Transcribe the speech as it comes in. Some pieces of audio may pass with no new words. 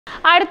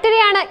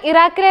അടുത്തിടെയാണ്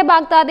ഇറാഖിലെ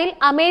ബാഗ്ദാദിൽ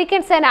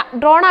അമേരിക്കൻ സേന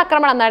ഡ്രോൺ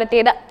ആക്രമണം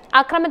നടത്തിയത്.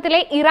 ആക്രമണത്തിലെ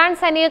ഇറാൻ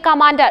സൈനിക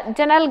കമാൻഡർ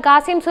ജനറൽ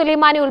കാസിം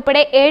സുലൈമാനി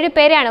ഉൾപ്പെടെ 7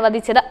 പേരെയാണ്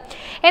വധിച്ചത്.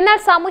 എന്നാൽ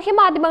സാമൂഹ്യ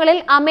മാധ്യമങ്ങളിൽ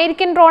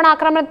അമേരിക്കൻ ഡ്രോൺ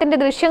ആക്രമണത്തിന്റെ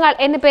ദൃശ്യങ്ങൾ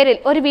എന്ന പേരിൽ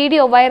ഒരു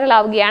വീഡിയോ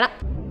വൈറലാവുകയാണ്.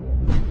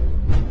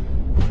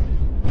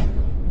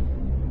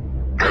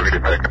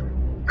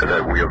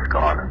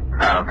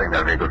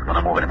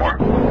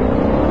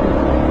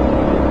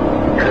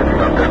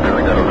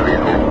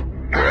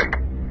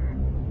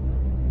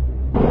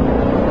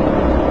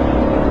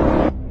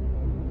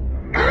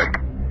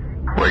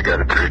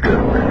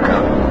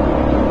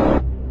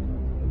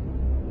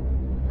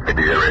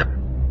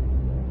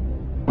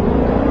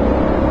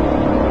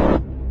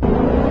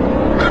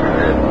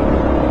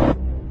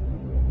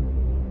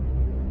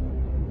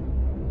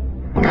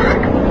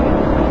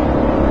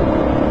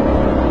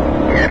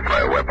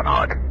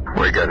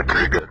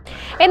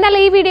 എന്നാൽ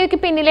ഈ വീഡിയോയ്ക്ക്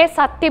പിന്നിലെ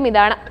സത്യം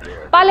ഇതാണ്.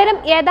 പലരും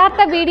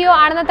യഥാർത്ഥ വീഡിയോ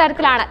ആണെന്ന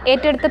തരത്തിലാണ്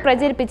ഏറ്റെടുത്ത്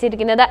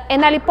പ്രചരിപ്പിച്ചിരിക്കുന്നത്.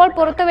 എന്നാൽ ഇപ്പോൾ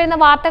പുറത്തുവരുന്ന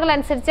വാർത്തകൾ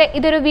അനുസരിച്ച്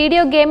ഇതൊരു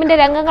വീഡിയോ ഗെയിമിന്റെ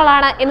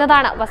രംഗങ്ങളാണ്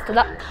എന്നതാണ് വസ്തുത.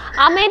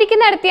 അമേരിക്ക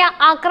നടത്തിയ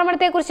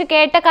ആക്രമണത്തെക്കുറിച്ച്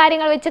കേട്ട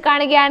കാര്യങ്ങൾ വെച്ച്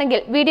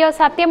കാണുകയാണെങ്കിൽ വീഡിയോ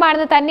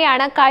സത്യമാണെന്ന്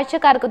തന്നെയാണ്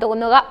കാഴ്ചക്കാർക്ക്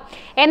തോന്നുക.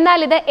 എന്നാൽ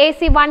ഇത്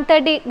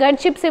AC-130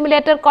 ഗൺഷിപ്പ്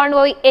സിമുലേറ്റർ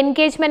കോൺവോയ്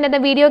എൻഗേജ്മെന്റ് എന്ന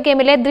വീഡിയോ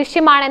ഗെയിമിലെ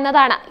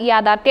ദൃശ്യമാണെന്നതാണ്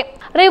യാഥാർത്ഥ്യം.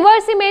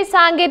 റിവേഴ്സ് ഇമേജ്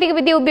സാങ്കേതിക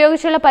വിദ്യ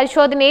ഉപയോഗിച്ചുള്ള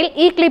പരിശോധനയിൽ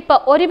ഈ ക്ലിപ്പ്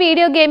ഒരു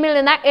വീഡിയോ ഗെയിമിൽ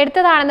നിന്ന്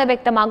എടുത്തതാണെന്ന്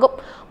വ്യക്തമാകും.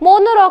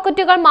 3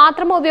 റോക്കറ്റുകൾ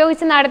മാത്രം ഉപയോഗിച്ച്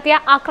നടത്തിയ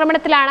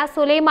ആക്രമണത്തിലാണ്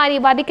സുലൈമാനി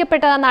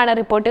വധിക്കപ്പെട്ടതെന്നാണ്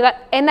റിപ്പോർട്ടുകൾ.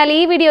 എന്നാൽ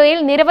ഈ വീഡിയോയിൽ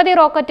നിരവധി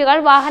റോക്കറ്റുകൾ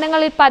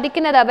വാഹനങ്ങളിൽ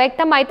പതിക്കുന്നത്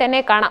വ്യക്തമായി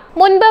തന്നെ കാണാം.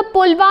 മുൻപ്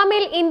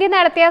പുൽവാമയിൽ ഇന്ത്യ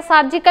നടത്തിയ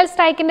സർജിക്കൽ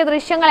സ്ട്രൈക്കിന്റെ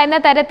ദൃശ്യങ്ങൾ എന്ന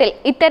തരത്തിൽ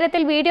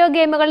ഇത്തരത്തിൽ വീഡിയോ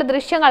ഗെയിമുകളുടെ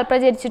ദൃശ്യങ്ങൾ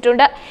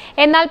പ്രചരിച്ചിട്ടുണ്ട്.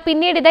 എന്നാൽ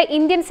പിന്നീട് ഇത്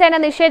ഇന്ത്യൻ സേന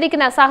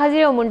നിഷേധിക്കുന്ന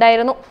സാഹചര്യവും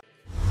ഉണ്ടായിരുന്നു.